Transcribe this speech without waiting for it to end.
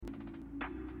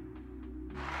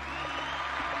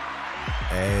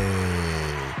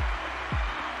Hey.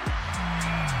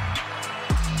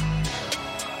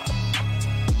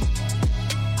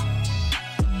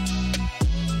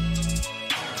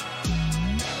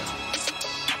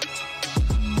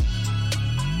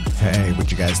 Hey, what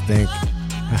you guys think?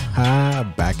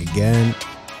 Back again.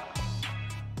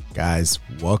 Guys,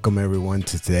 welcome everyone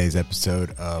to today's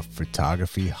episode of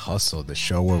Photography Hustle, the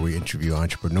show where we interview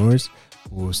entrepreneurs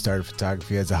who started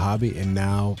photography as a hobby and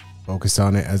now focus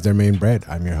on it as their main bread.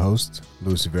 I'm your host,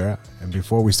 Luis Rivera, and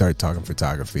before we start talking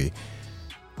photography,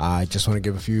 I just want to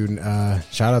give a few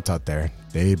shout outs out there.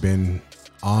 They've been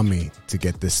on me to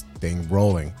get this thing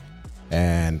rolling,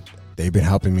 and they've been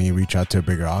helping me reach out to a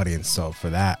bigger audience. So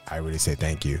for that, I really say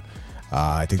thank you.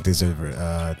 I think they deserve,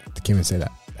 I can't even say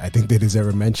that. I think they deserve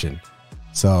a mention.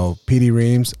 So PD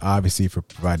Reams, obviously, for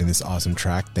providing this awesome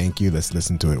track. Thank you. Let's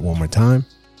listen to it one more time.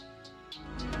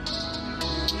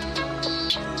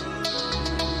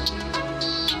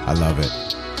 I love it.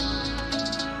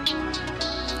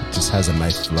 It just has a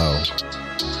nice flow.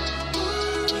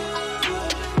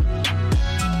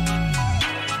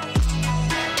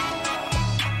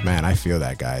 Man, I feel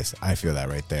that, guys. I feel that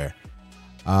right there.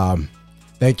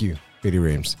 Thank you, PD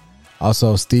Reams.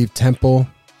 Also, Steve Temple,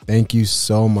 thank you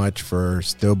so much for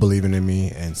still believing in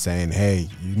me and saying, hey,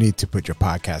 you need to put your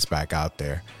podcast back out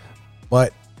there.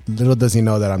 But little does he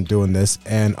know that I'm doing this,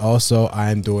 and also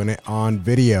I'm doing it on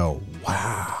video.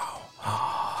 Wow.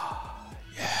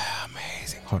 Yeah,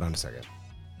 amazing. Hold on a second.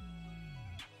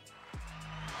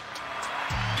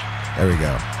 There we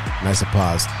go. Nice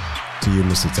applause to you,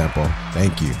 Mr. Temple.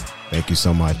 Thank you. Thank you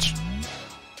so much.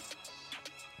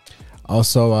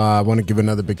 Also, I want to give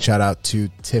another big shout out to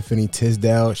Tiffany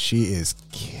Tisdale. She is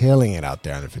killing it out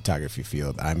there in the photography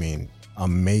field. I mean,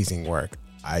 amazing work.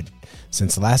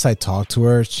 Since last I talked to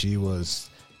her, she was,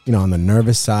 on the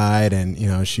nervous side, and,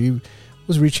 she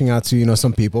was reaching out to,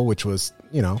 some people, which was,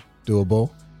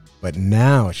 doable. But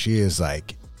now she is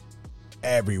like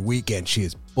every weekend she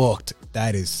is booked.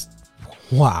 That is,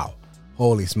 wow.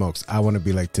 Holy smokes. I want to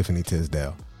be like Tiffany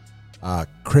Tisdale.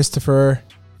 Christopher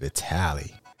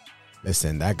Vitale.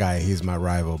 Listen, that guy, he's my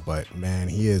rival, but man,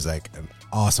 he is like an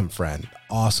awesome friend.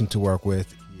 Awesome to work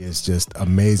with. He is just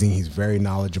amazing. He's very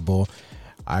knowledgeable.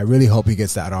 I really hope he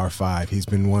gets that R5. He's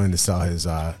been wanting to sell his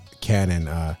Canon.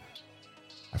 I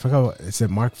forgot, is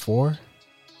it Mark IV?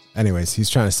 Anyways, he's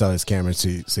trying to sell his camera so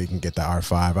he can get the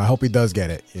R5. I hope he does get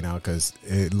it, because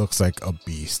it looks like a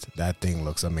beast. That thing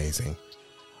looks amazing.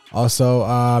 Also,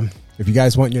 if you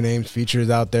guys want your names featured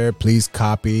out there, please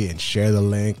copy and share the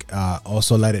link.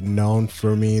 Also, let it known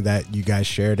for me that you guys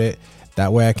shared it.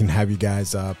 That way I can have you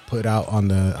guys put out on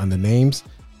the names.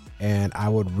 And I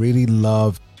would really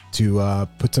love to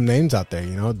put some names out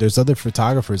there. There's other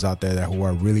photographers out there who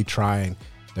are really trying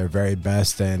their very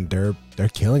best, and they're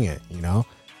killing it,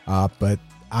 but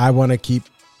I want to keep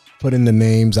putting the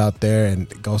names out there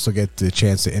and also get the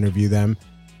chance to interview them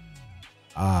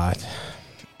for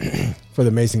the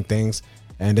amazing things.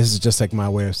 And this is just like my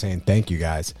way of saying thank you,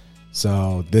 guys.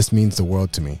 So this means the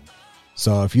world to me.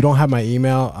 So if you don't have my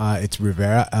email, it's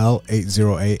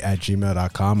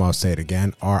riverall808@gmail.com. I'll say it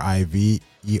again,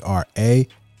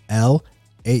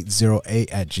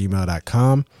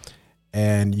 riverall808@gmail.com.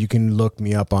 And you can look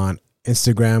me up on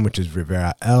Instagram, which is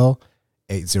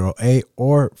riverall808,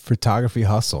 or Photography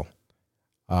Hustle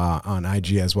on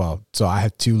IG as well. So I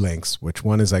have two links, which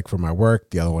one is like for my work,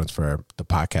 the other one's for the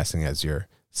podcasting as you're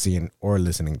seeing or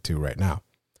listening to right now.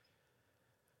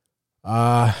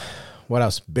 What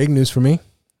else? Big news for me.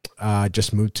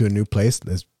 Just moved to a new place.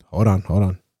 Hold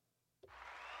on.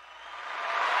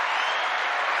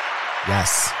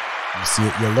 Yes, you see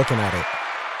it. You're looking at it.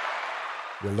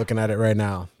 You're looking at it right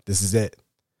now. This is it.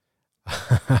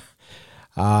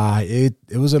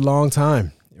 It was a long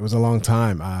time.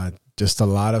 Just a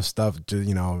lot of stuff. We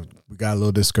got a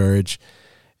little discouraged,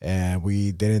 and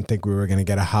we didn't think we were going to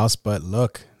get a house. But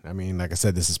look, I mean, like I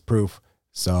said, this is proof.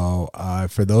 So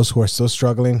for those who are still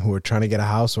struggling, who are trying to get a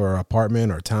house or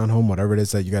apartment or townhome, whatever it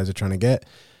is that you guys are trying to get,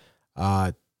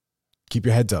 keep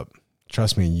your heads up.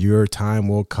 Trust me, your time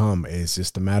will come. It's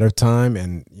just a matter of time,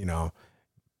 and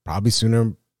probably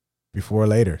sooner before or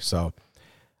later. So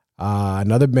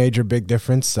another major big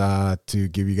difference to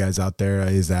give you guys out there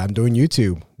is that I'm doing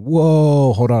YouTube.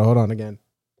 Whoa, hold on again.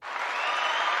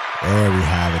 There we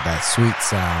have it, that sweet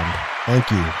sound. Thank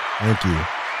you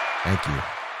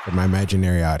for my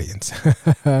imaginary audience.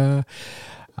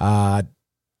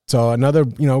 So another,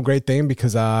 great thing,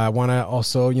 because I want to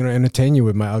also, entertain you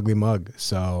with my ugly mug.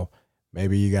 So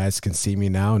maybe you guys can see me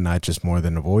now, not just more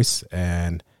than a voice.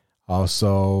 And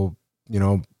also,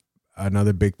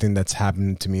 another big thing that's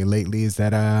happened to me lately is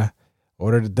that,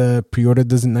 pre-ordered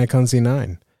the Nikon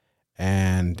Z9.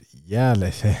 And yeah,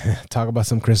 let's talk about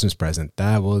some Christmas present.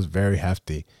 That was very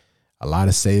hefty. A lot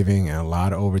of saving and a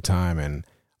lot of overtime and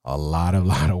a lot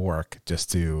of work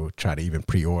just to try to even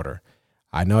pre-order.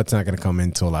 I know it's not going to come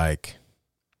until like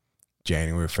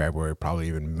January, February, probably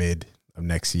even mid of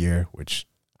next year, which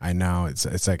I know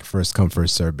it's like first come,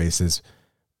 first serve basis.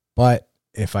 But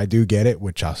if I do get it,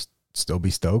 which I'll still be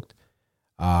stoked,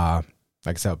 like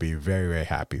I said, I'll be very, very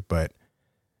happy. But,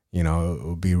 you know, it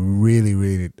would be really,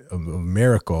 really a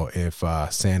miracle if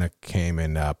Santa came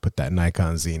and put that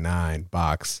Nikon Z9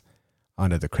 box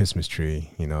under the Christmas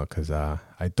tree, you know, because I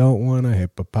don't want a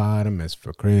hippopotamus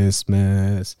for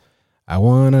Christmas. I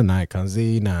want a Nikon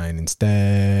Z9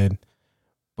 instead.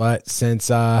 But since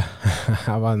I'm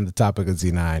on the topic of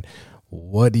Z9,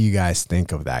 what do you guys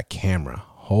think of that camera?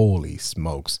 Holy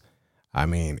smokes. I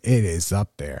mean, it is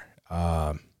up there.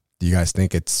 Do you guys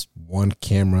think it's one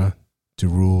camera to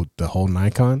rule the whole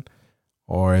Nikon?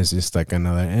 Or is it just like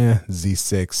another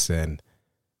Z6 and,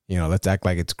 you know, let's act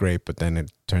like it's great, but then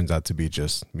it turns out to be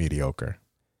just mediocre?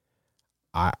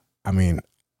 I mean,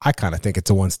 I kind of think it's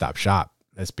a one-stop shop.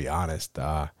 Let's be honest.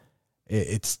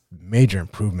 It's major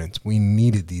improvements. We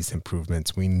needed these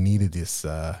improvements. We needed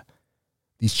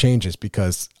these changes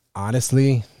because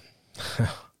honestly,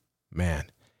 man,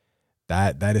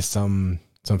 that is some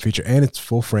feature, and it's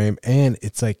full frame, and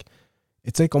it's like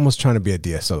almost trying to be a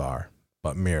DSLR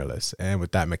but mirrorless, and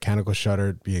with that mechanical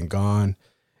shutter being gone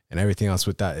and everything else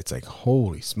with that, it's like,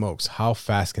 holy smokes, how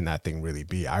fast can that thing really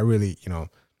be? I really, you know,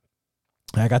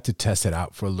 I got to test it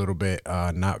out for a little bit,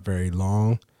 not very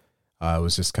long. It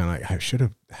was just kind of like, I should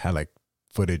have had like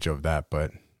footage of that,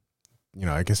 but you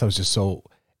know, I guess I was just so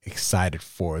excited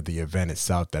for the event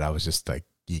itself that I was just like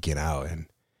geeking out, and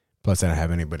plus I didn't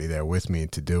have anybody there with me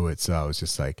to do it, so I was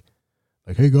just like,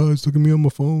 hey guys, look at me on my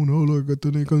phone. Oh look, I got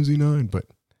the Nikon Z9. But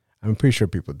I'm pretty sure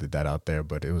people did that out there,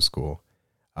 but it was cool.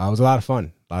 It was a lot of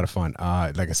fun.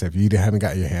 Like I said, if you haven't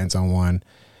got your hands on one,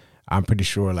 I'm pretty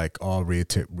sure like all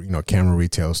retail, you know, camera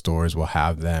retail stores will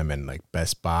have them, and like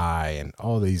Best Buy and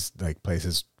all these like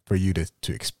places for you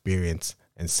to experience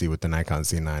and see what the Nikon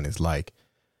Z9 is like.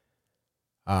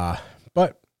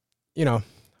 But you know,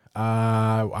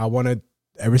 I wanted,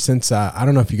 ever since I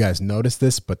don't know if you guys noticed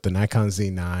this, but the Nikon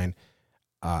Z9,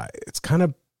 it's kind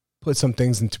of put some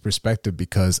things into perspective,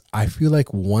 because I feel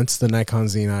like once the Nikon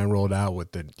Z9 rolled out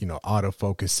with the, you know,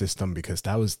 autofocus system, because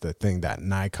that was the thing that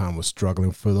Nikon was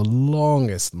struggling for the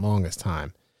longest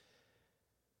time.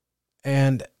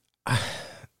 And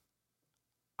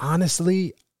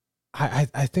honestly, I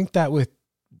think that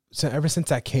ever since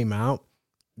that came out,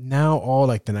 now all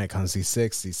like the Nikon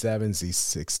Z6, Z7,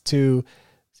 Z6 II,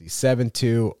 Z7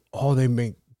 II, all they've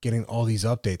been getting all these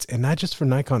updates, and not just for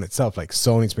Nikon itself. Like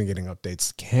Sony's been getting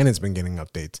updates, Canon's been getting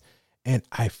updates, and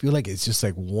I feel like it's just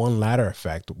like one ladder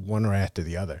effect, one right after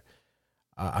the other.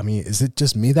 I mean, is it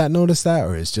just me that noticed that,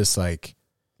 or is just like,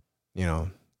 you know,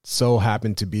 so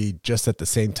happened to be just at the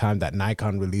same time that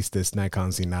Nikon released this Nikon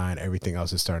Z9, everything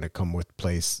else is starting to come with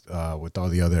place with all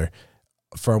the other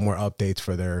firmware updates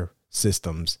for their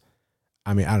systems.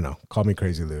 I mean, I don't know, call me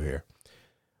crazy Lou here.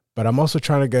 But I'm also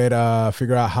trying to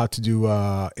figure out how to do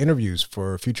interviews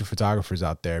for future photographers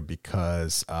out there,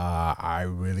 because I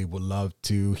really would love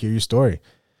to hear your story.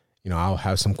 You know, I'll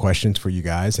have some questions for you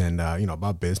guys, and you know,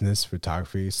 about business,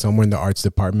 photography, somewhere in the arts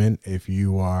department. If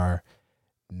you are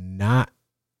not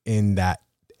in that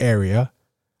area,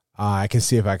 I can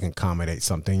see if I can accommodate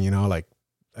something. You know, like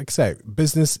I said,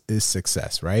 business is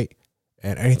success, right?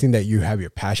 And anything that you have your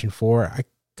passion for, I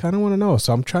kind of want to know.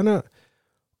 So I'm trying to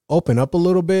open up a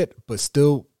little bit, but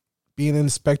still being in the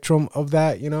spectrum of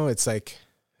that. You know, it's like,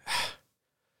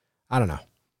 I don't know.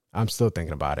 I'm still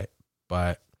thinking about it.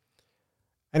 But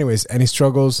anyways, any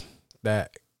struggles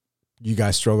that you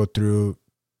guys struggle through,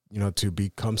 you know, to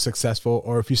become successful,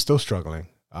 or if you're still struggling,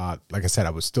 like I said, I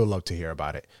would still love to hear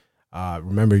about it.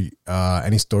 Remember,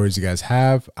 any stories you guys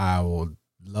have, I would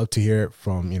love to hear it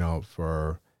from, you know,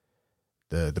 for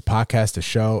the podcast, the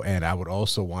show. And I would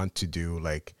also want to do,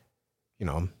 like, you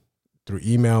know, through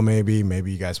email, maybe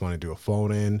you guys want to do a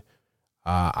phone in.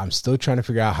 I'm still trying to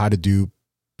figure out how to do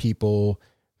people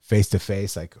face to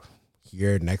face, like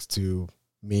here next to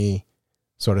me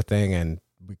sort of thing. And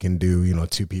we can do, you know,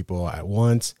 two people at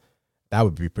once. That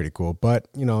would be pretty cool. But,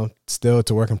 you know, still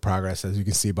it's a work in progress. As you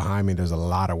can see behind me, there's a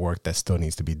lot of work that still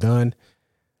needs to be done.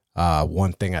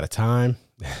 One thing at a time.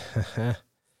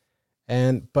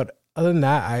 But other than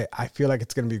that, I feel like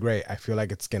it's going to be great. I feel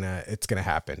like it's going to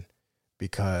happen,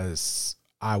 because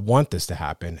I want this to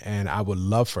happen and I would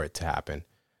love for it to happen.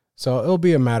 So it'll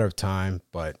be a matter of time,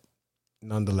 but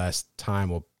nonetheless, time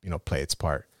will, you know, play its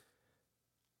part.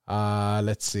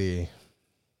 Let's see.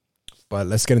 But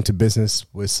let's get into business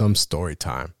with some story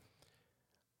time.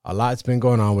 A lot's been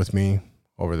going on with me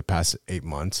over the past 8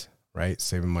 months, right?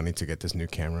 Saving money to get this new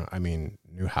camera.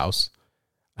 New house.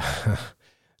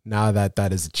 Now that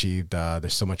that is achieved,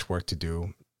 there's so much work to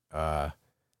do.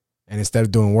 And instead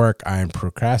of doing work, I am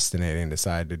procrastinating.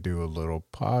 Decided to do a little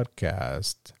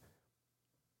podcast.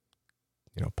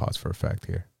 Pause for effect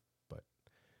here. But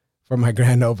for my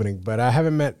grand opening. But I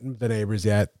haven't met the neighbors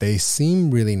yet. They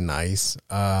seem really nice.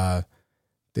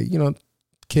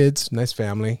 Kids, nice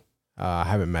family. I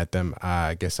haven't met them.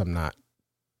 I guess I'm not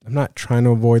trying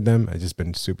to avoid them. I've just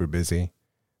been super busy.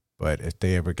 But if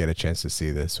they ever get a chance to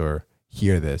see this or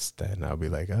hear this, then I'll be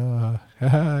like,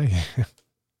 hi.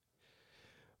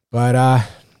 But,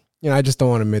 I just don't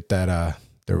want to admit that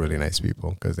they're really nice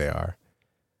people, because they are.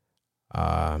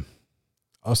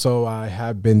 Also, I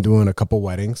have been doing a couple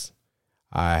weddings.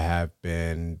 I have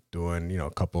been doing, a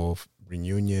couple of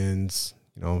reunions,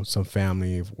 some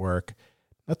family work.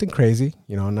 Nothing crazy,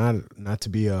 not to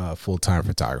be a full-time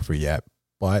photographer yet,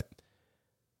 but,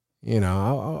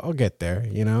 I'll get there.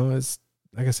 It's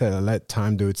like I said, I let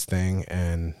time do its thing,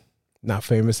 and not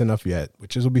famous enough yet,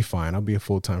 which will be fine. I'll be a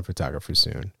full-time photographer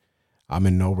soon. I'm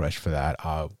in no rush for that.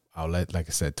 I'll let, like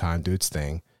I said, time do its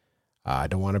thing. I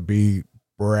don't want to be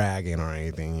bragging or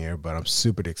anything here, but I'm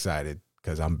super excited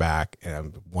because I'm back and I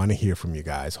want to hear from you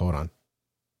guys. Hold on.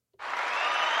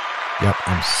 Yep,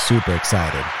 I'm super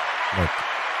excited. Look,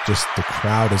 just the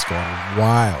crowd is going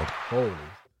wild. Holy.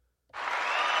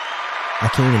 I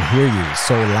can't even hear you. It's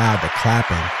so loud, the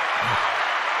clapping.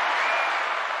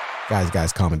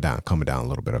 Guys, calm it down a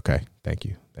little bit, okay? Thank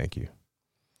you.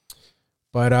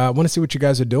 But I want to see what you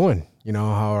guys are doing.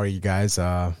 How are you guys?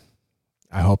 I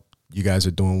hope you guys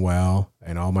are doing well.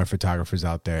 And all my photographers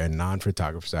out there and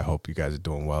non-photographers, I hope you guys are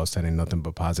doing well. Sending nothing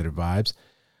but positive vibes.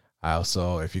 I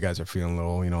also, if you guys are feeling a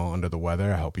little, under the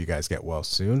weather, I hope you guys get well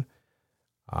soon.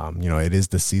 It is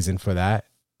the season for that.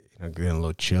 Getting a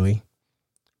little chilly.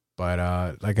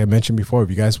 But like I mentioned before, if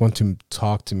you guys want to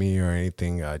talk to me or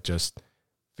anything, just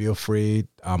feel free.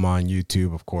 I'm on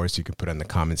YouTube, of course. You can put it in the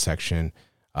comment section.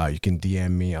 You can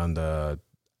DM me on the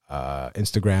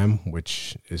Instagram,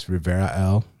 which is Rivera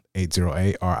L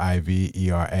 808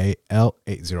 RIVERAL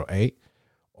 808.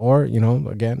 Or,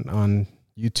 again, on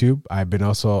YouTube. I've been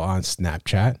also on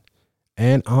Snapchat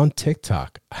and on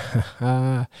TikTok.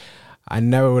 I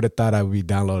never would have thought I would be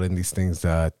downloading these things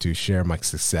to share my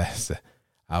success.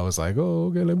 I was like, oh,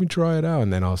 okay, let me try it out.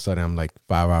 And then all of a sudden I'm like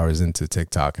 5 hours into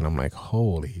TikTok and I'm like,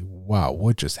 holy wow,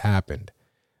 what just happened?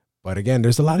 But again,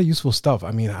 there's a lot of useful stuff.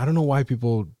 I don't know why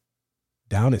people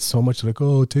down it so much, like,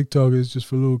 oh, TikTok is just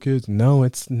for little kids. No,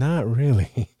 it's not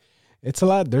really. It's a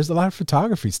lot. There's a lot of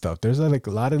photography stuff. There's like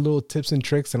a lot of little tips and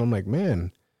tricks. And I'm like,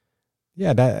 man,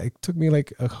 yeah, it took me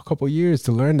like a couple years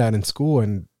to learn that in school.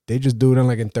 And they just do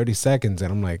it in 30 seconds.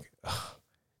 And I'm like, oh,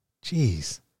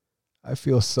 geez, I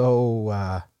feel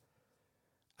so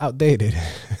outdated.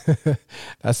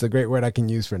 That's a great word I can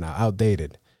use for now,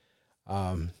 outdated.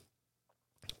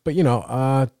 But,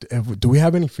 do we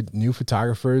have any new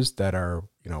photographers that are,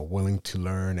 willing to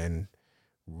learn and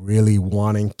really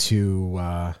wanting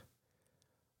to,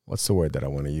 what's the word that I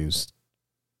want to use?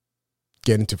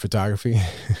 Get into photography?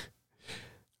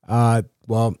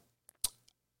 Well,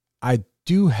 I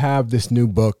do have this new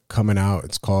book coming out.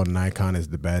 It's called Nikon is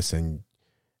the Best. And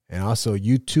also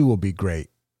you too will be great.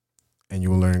 And you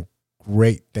will learn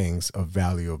great things of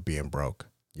value of being broke.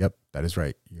 Yep, that is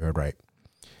right. You heard right.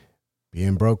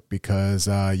 Being broke because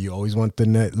you always want the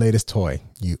latest toy.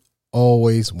 You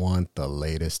always want the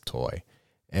latest toy.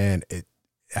 And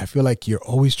I feel like you're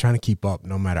always trying to keep up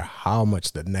no matter how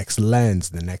much the next lens,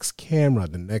 the next camera,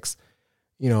 the next,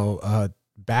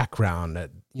 background, that,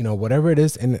 whatever it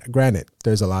is. And granted,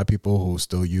 there's a lot of people who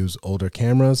still use older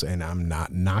cameras and I'm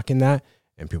not knocking that.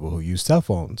 And people who use cell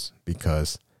phones,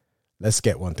 because let's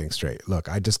get one thing straight. Look,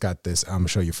 I just got this. I'm going to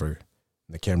show you for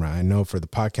the camera. I know for the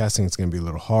podcasting, it's going to be a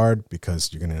little hard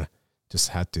because you're going to just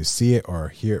have to see it or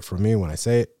hear it from me when I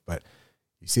say it. But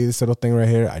you see this little thing right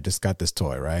here? I just got this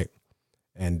toy, right?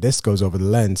 And this goes over the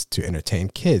lens to entertain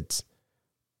kids.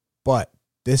 But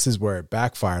this is where it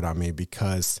backfired on me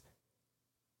because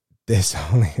this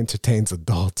only entertains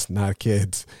adults, not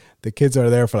kids. The kids are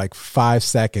there for like 5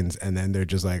 seconds and then they're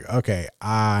just like, okay,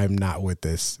 I'm not with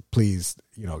this. Please,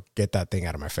 get that thing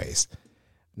out of my face.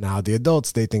 Now, the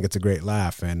adults, they think it's a great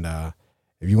laugh. And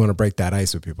if you want to break that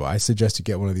ice with people, I suggest you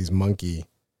get one of these monkey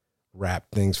wrap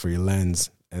things for your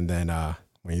lens. And then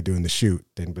when you're doing the shoot,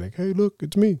 then be like, hey, look,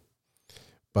 it's me.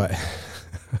 But,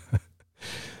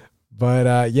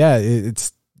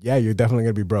 you're definitely going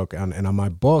to be broke. And on my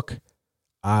book,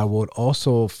 I would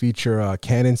also feature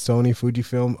Canon, Sony,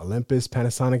 Fujifilm, Olympus,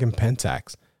 Panasonic, and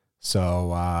Pentax.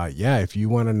 So yeah, if you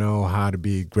want to know how to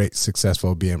be great,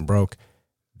 successful, being broke,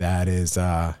 that is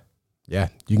yeah,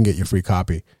 you can get your free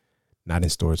copy. Not in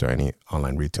stores or any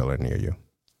online retailer near you.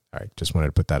 All right, just wanted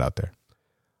to put that out there.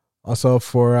 Also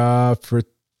for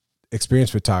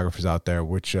experienced photographers out there,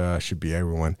 which should be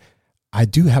everyone, I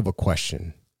do have a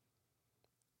question.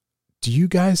 Do you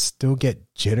guys still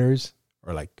get jitters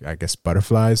or like, I guess,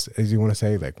 butterflies, as you want to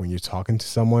say, like when you're talking to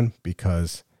someone?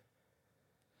 Because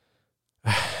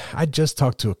I just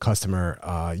talked to a customer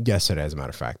yesterday, as a matter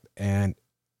of fact, and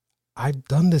I've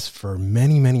done this for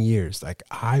many, many years. Like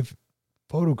I've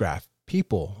photographed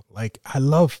people, like I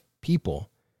love people,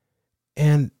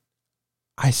 and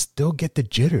I still get the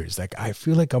jitters. Like I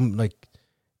feel like I'm like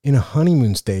in a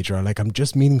honeymoon stage, or like I'm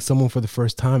just meeting someone for the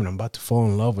first time and I'm about to fall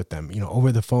in love with them,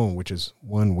 over the phone, which is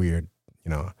one weird,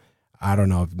 I don't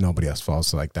know if nobody else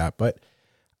falls like that, but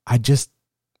I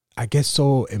get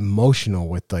so emotional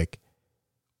with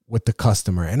the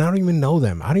customer, and I don't even know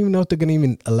them. I don't even know if they're going to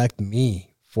even elect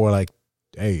me for like,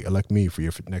 hey, elect me for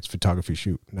your next photography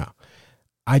shoot. No,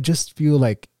 I just feel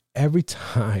like every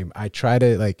time I try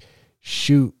to like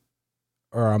shoot,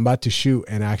 or I'm about to shoot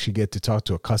and actually get to talk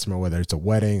to a customer, whether it's a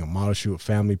wedding, a model shoot,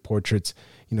 family portraits,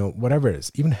 whatever it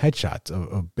is, even headshots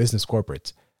of business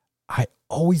corporates, I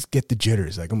always get the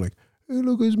jitters. Like I'm like, hey,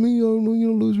 look, it's me,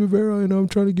 Luis Rivera, and I'm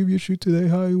trying to give you a shoot today.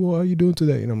 How are you doing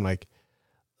today? And I'm like,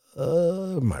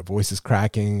 my voice is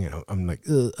cracking, and I'm like,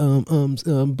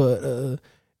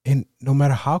 and no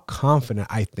matter how confident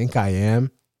I think I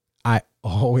am, I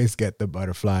always get the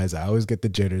butterflies. I always get the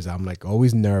jitters. I'm like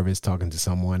always nervous talking to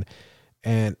someone.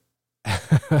 And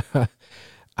I'm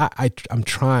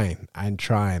trying.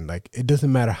 Like, it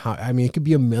doesn't matter how, it could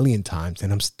be a million times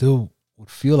and I'm still would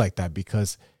feel like that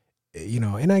because,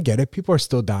 and I get it. People are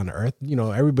still down to earth.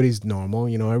 Everybody's normal.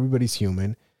 Everybody's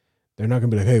human. They're not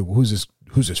going to be like, hey, who's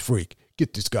this freak?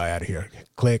 Get this guy out of here.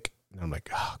 Click. And I'm like,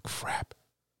 oh, crap.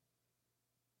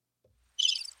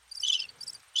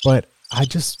 But I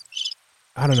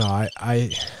don't know.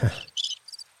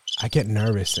 I get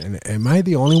nervous, and am I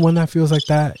the only one that feels like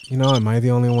that? Am I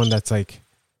the only one that's like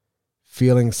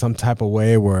feeling some type of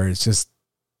way where it's just,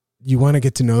 you want to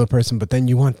get to know the person, but then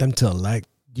you want them to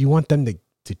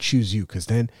to choose you. Cause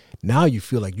then now you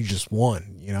feel like you just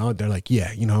won, they're like,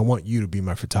 yeah, I want you to be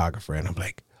my photographer. And I'm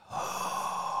like,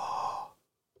 oh.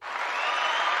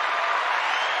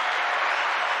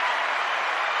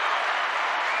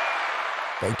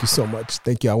 Thank you so much.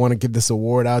 Thank you. I want to give this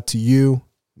award out to you.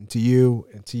 And to you,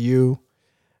 and to you.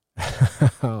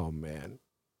 Oh, man.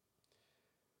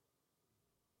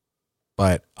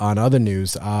 But on other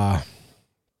news, yeah,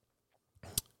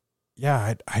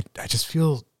 I just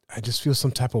feel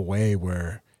some type of way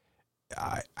where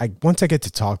I once I get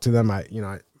to talk to them, my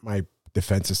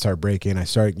defenses start breaking. I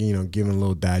start, giving a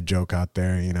little dad joke out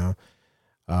there,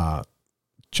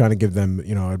 trying to give them,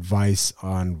 advice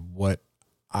on what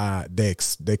they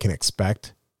can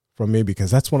expect from me, because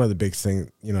that's one of the big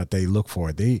things, they look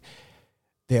for. They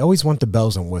always want the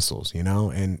bells and whistles,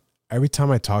 and every time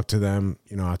I talk to them,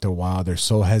 after a while, they're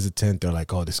so hesitant. They're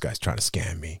like, oh, this guy's trying to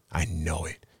scam me. I know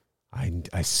it.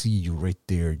 I see you right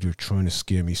there. You're trying to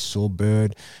scam me so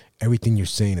bad. Everything you're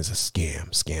saying is a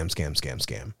scam.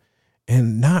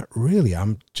 And not really.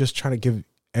 I'm just trying to give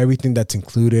everything that's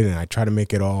included, and I try to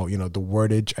make it all, the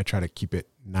wordage, I try to keep it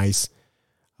nice.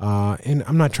 And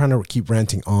I'm not trying to keep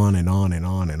ranting on and on and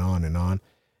on and on and on,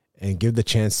 and give the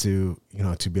chance to,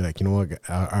 to be like, what,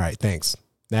 all right, thanks,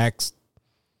 next.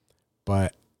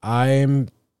 But I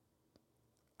don't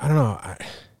know.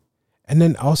 And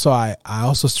then also, I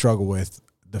also struggle with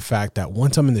the fact that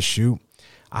once I'm in the shoot,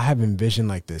 I have envisioned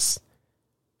like this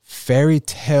fairy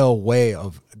tale way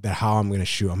of that, how I'm going to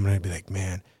shoot. I'm going to be like,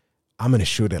 man, I'm going to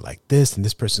shoot it like this, and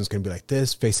this person's going to be like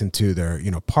this, facing to their,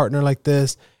 partner like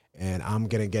this. And I'm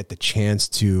going to get the chance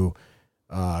to,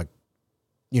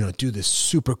 do this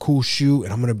super cool shoot.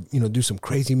 And I'm going to, do some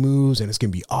crazy moves. And it's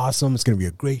going to be awesome. It's going to be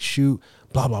a great shoot,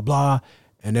 blah, blah, blah.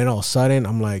 And then all of a sudden,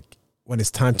 I'm like, when it's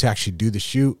time to actually do the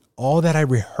shoot, all that I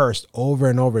rehearsed over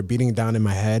and over, beating down in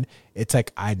my head, it's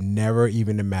like I never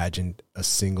even imagined a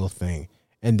single thing.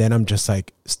 And then I'm just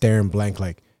like staring blank,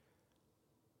 like,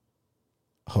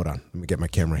 hold on, let me get my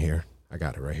camera here. I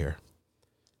got it right here.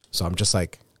 So I'm just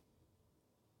like,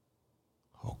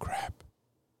 oh, crap.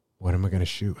 What am I going to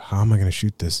shoot? How am I going to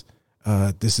shoot this?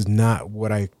 This is not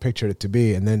what I pictured it to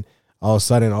be. And then all of a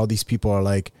sudden, all these people are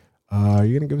like, are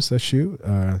you going to give us a shoot?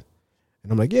 And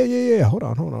I'm like, yeah. Hold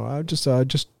on. I'm just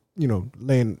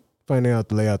finding out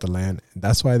the lay out the land. And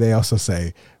that's why they also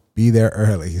say, be there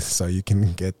early so you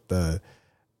can get the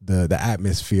the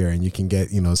atmosphere, and you can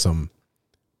get, you know, some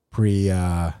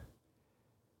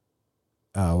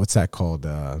what's that called?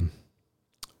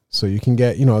 So you can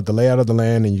get, you know, the layout of the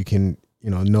land, and you can, you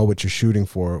know what you're shooting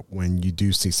for when you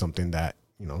do see something that,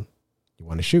 you know, you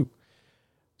want to shoot.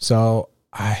 So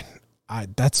I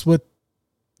that's what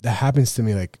that happens to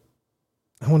me. Like,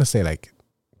 I want to say like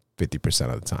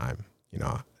 50% of the time, you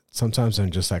know. Sometimes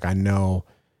I'm just like, I know,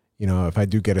 you know, if I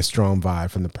do get a strong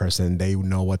vibe from the person, they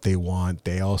know what they want.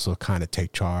 They also kind of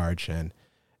take charge, and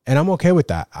I'm okay with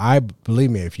that.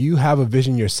 Believe me, if you have a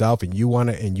vision yourself and you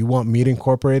want me to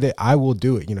incorporate it, I will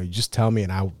do it. You know, you just tell me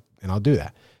and I'll do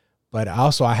that. But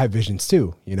also I have visions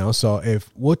too, you know, so if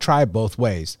we'll try both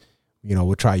ways, you know,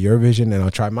 we'll try your vision and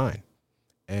I'll try mine.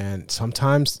 And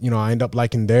sometimes, you know, I end up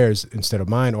liking theirs instead of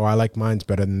mine, or I like mine's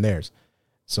better than theirs.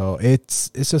 So it's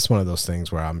just one of those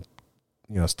things where I'm,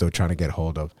 you know, still trying to get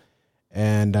hold of.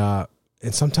 And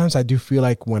sometimes I do feel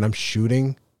like when I'm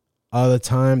shooting all the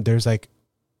time, there's like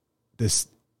this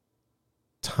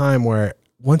time where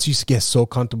once you get so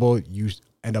comfortable, you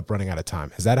end up running out of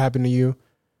time. Has that happened to you?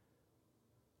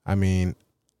 I mean,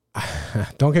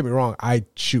 don't get me wrong. I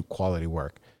shoot quality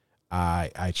work.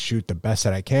 I shoot the best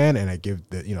that I can, and I give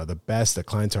the best. The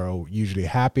clients are usually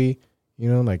happy,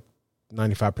 you know, like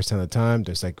 95% of the time.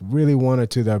 There's like really one or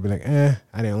two that'll be like, I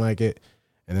didn't like it.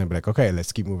 And then I'll be like, okay,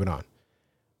 let's keep moving on.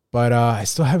 But I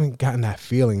still haven't gotten that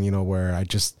feeling, you know, where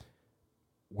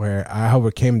I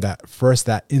overcame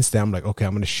that instant. I'm like, okay,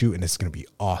 I'm going to shoot and it's going to be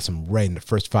awesome right in the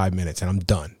first 5 minutes and I'm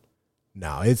done.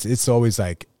 No, it's always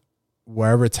like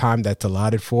wherever time that's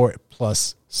allotted for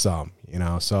plus some, you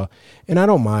know? So, and I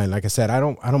don't mind, like I said, I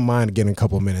don't mind getting a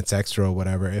couple of minutes extra or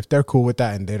whatever. If they're cool with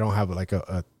that and they don't have like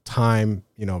a time,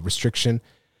 you know, restriction,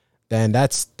 then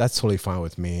that's totally fine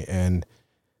with me. And,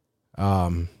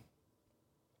 but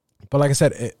like I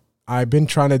said, I've been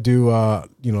trying to do,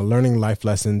 you know, learning life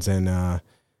lessons, and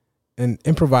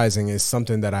improvising is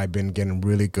something that I've been getting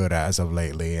really good at as of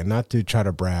lately. And not to try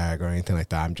to brag or anything like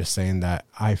that. I'm just saying that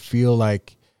I feel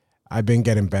like I've been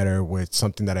getting better with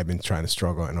something that I've been trying to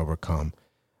struggle and overcome.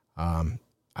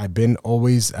 I've been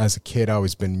always, as a kid, I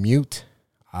always been mute.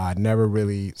 I never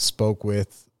really spoke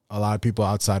with a lot of people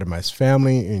outside of my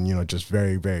family and, you know, just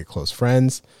very, very close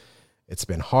friends. It's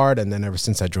been hard. And then ever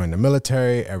since I joined the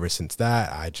military, ever since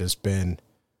that, I just been,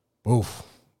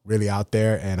 really out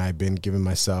there. And I've been giving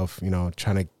myself, you know,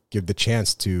 trying to give the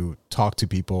chance to talk to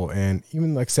people. And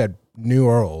even, like I said, new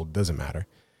or old, doesn't matter.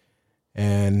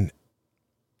 And,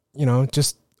 you know,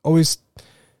 just always,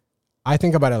 I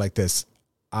think about it like this.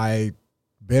 I've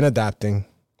been adapting.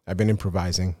 I've been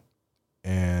improvising.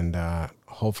 And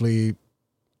hopefully,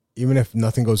 even if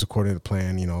nothing goes according to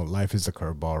plan, you know, life is a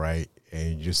curveball, right?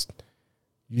 And you just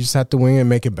have to wing it and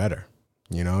make it better.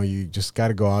 You know, you just got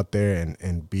to go out there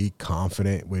and be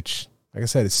confident, which, like I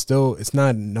said, it's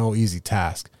not no easy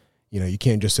task. You know, you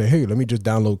can't just say, hey, let me just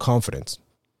download confidence,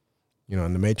 you know,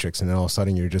 in the Matrix. And then all of a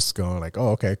sudden you're just going like, oh,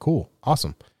 okay, cool.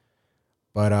 Awesome.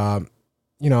 But,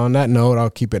 you know, on that note, I'll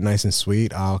keep it nice and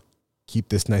sweet. I'll keep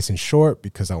this nice and short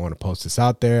because I want to post this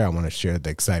out there. I want to share the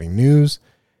exciting news.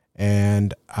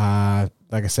 And,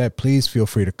 like I said, please feel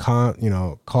free to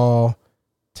call,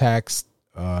 text,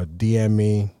 DM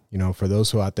me. You know, for those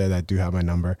who out there that do have my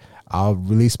number, I'll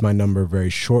release my number very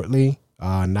shortly.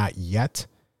 Not yet.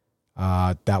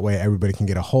 That way everybody can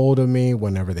get a hold of me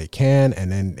whenever they can.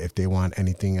 And then if they want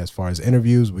anything as far as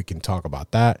interviews, we can talk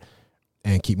about that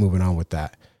and keep moving on with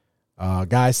that.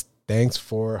 Guys, thanks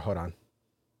for, hold on.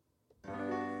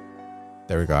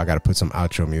 There we go. I got to put some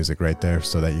outro music right there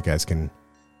so that you guys can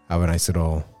have a nice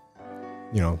little,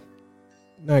 you know,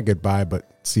 not goodbye, but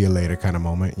see you later kind of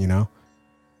moment, you know?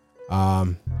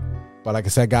 But like I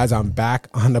said, guys, I'm back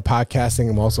on the podcasting.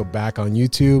 I'm also back on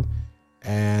YouTube,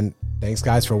 and thanks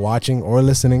guys for watching or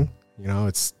listening. You know,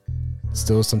 it's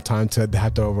still some time to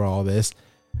adapt over all this.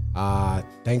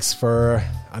 Thanks for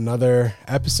another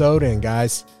episode, and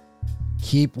guys,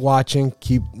 keep watching,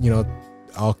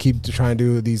 I'll keep trying to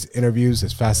do these interviews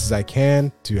as fast as I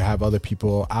can to have other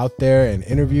people out there and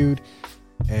interviewed.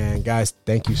 And guys,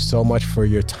 thank you so much for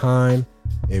your time.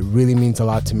 It really means a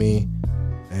lot to me.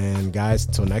 And guys,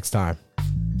 until next time.